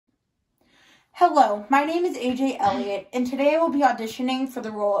Hello, my name is AJ Elliott, and today I will be auditioning for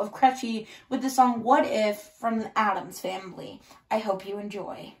the role of Crutchy with the song What If from the Addams Family. I hope you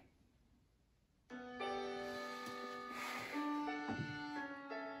enjoy.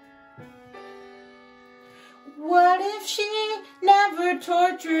 What if she never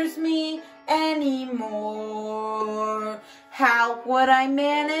tortures me anymore? How would I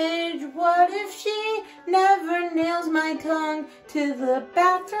manage? What if she never nails my tongue to the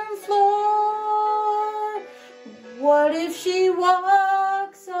bathroom floor? What if she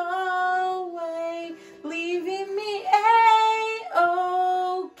walks away, leaving me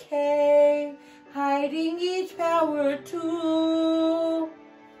A-okay, hiding each power tool?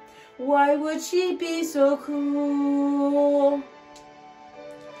 Why would she be so cruel?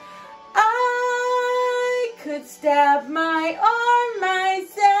 I could stab my arm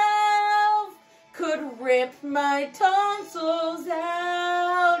myself, could rip my tonsils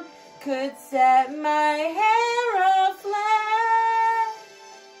out, could set my hair aflame.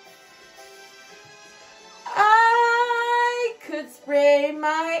 I could spray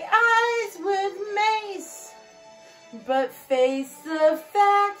my eyes with mace, but face the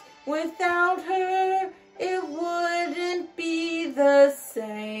fact, without her, it wouldn't be the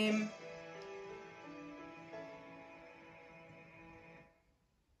same.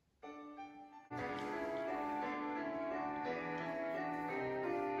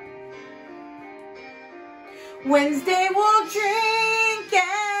 Wednesday we'll drink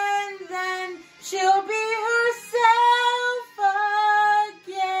and then she'll be herself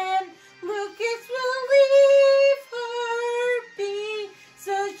again. Lucas will leave her be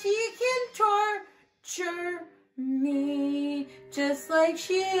so she can torture me just like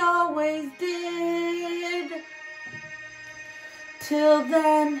she always did. Till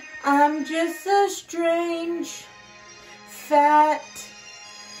then, I'm just a strange, fat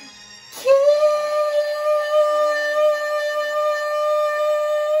kid.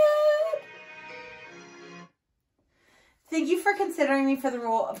 Thank you for considering me for the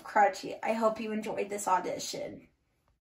role of Crutchy. I hope you enjoyed this audition.